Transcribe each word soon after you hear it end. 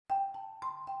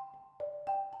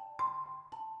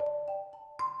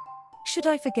Should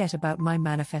I forget about my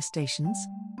manifestations?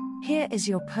 Here is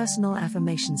your personal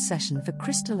affirmation session for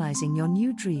crystallizing your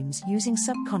new dreams using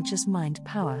subconscious mind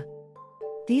power.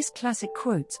 These classic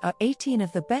quotes are 18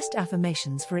 of the best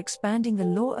affirmations for expanding the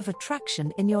law of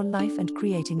attraction in your life and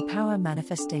creating power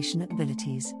manifestation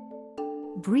abilities.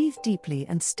 Breathe deeply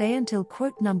and stay until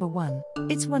quote number 1.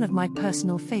 It's one of my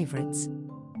personal favorites.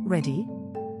 Ready?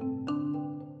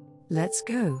 Let's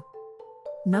go.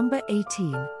 Number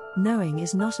 18. Knowing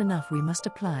is not enough, we must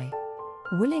apply.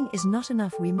 Willing is not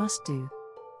enough, we must do.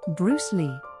 Bruce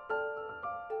Lee.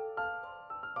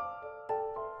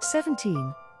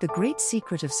 17. The great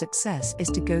secret of success is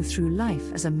to go through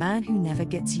life as a man who never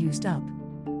gets used up.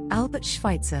 Albert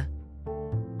Schweitzer.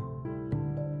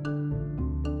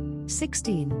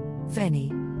 16.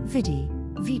 Veni, Vidi,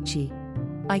 Vici.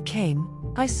 I came,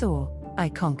 I saw, I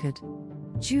conquered.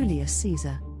 Julius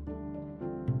Caesar.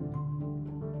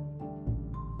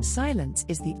 Silence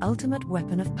is the ultimate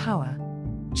weapon of power.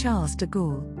 Charles de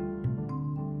Gaulle.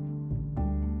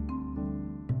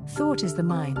 Thought is the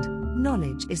mind,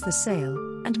 knowledge is the sail,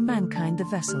 and mankind the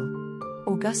vessel.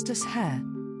 Augustus Hare.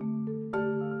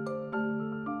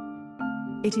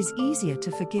 It is easier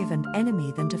to forgive an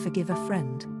enemy than to forgive a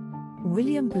friend.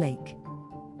 William Blake.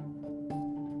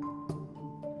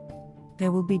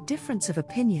 There will be difference of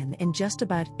opinion in just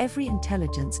about every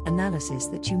intelligence analysis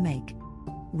that you make.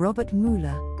 Robert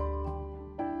Mueller.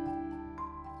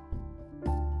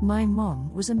 My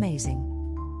mom was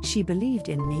amazing. She believed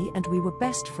in me and we were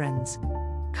best friends.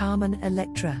 Carmen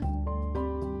Electra.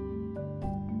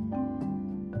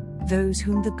 Those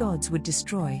whom the gods would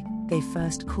destroy, they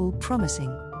first called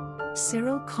promising.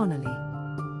 Cyril Connolly.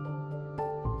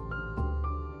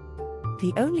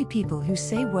 The only people who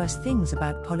say worse things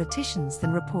about politicians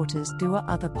than reporters do are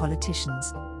other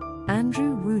politicians.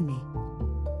 Andrew Rooney.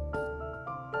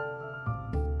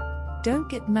 Don't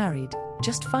get married,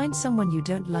 just find someone you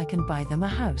don't like and buy them a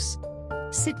house.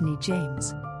 Sidney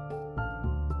James.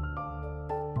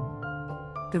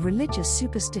 The religious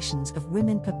superstitions of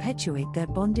women perpetuate their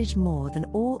bondage more than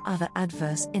all other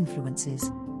adverse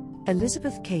influences.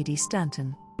 Elizabeth Cady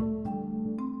Stanton.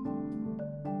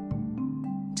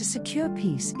 To secure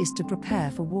peace is to prepare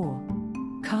for war.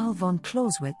 Karl von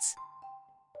Clausewitz.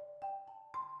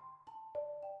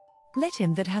 Let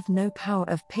him that hath no power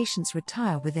of patience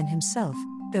retire within himself,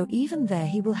 though even there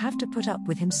he will have to put up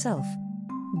with himself.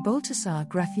 Baltasar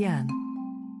Gracian.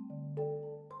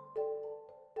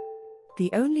 The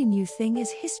only new thing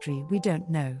is history we don't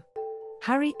know.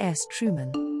 Harry S.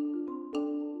 Truman.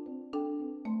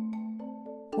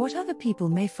 What other people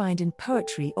may find in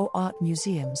poetry or art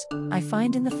museums, I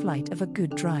find in the flight of a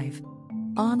good drive.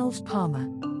 Arnold Palmer.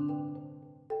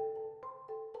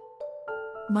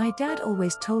 My dad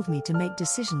always told me to make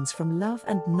decisions from love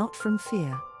and not from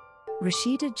fear.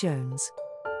 Rashida Jones.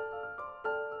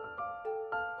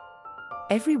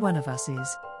 Every one of us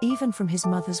is, even from his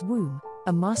mother's womb,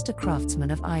 a master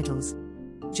craftsman of idols.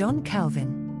 John Calvin.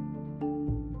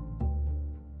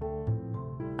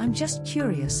 I'm just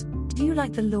curious, do you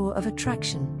like the law of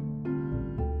attraction?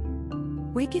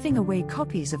 We're giving away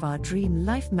copies of our Dream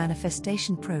Life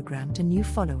Manifestation program to new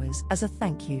followers as a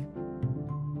thank you.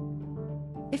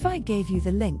 If I gave you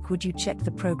the link, would you check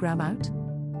the program out?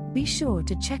 Be sure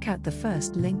to check out the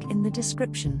first link in the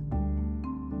description.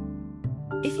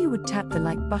 If you would tap the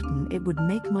like button, it would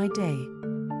make my day.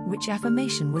 Which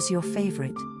affirmation was your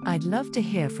favorite? I'd love to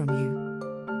hear from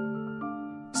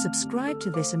you. Subscribe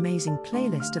to this amazing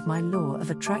playlist of my Law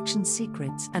of Attraction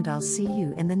secrets and I'll see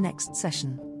you in the next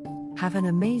session. Have an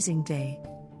amazing day.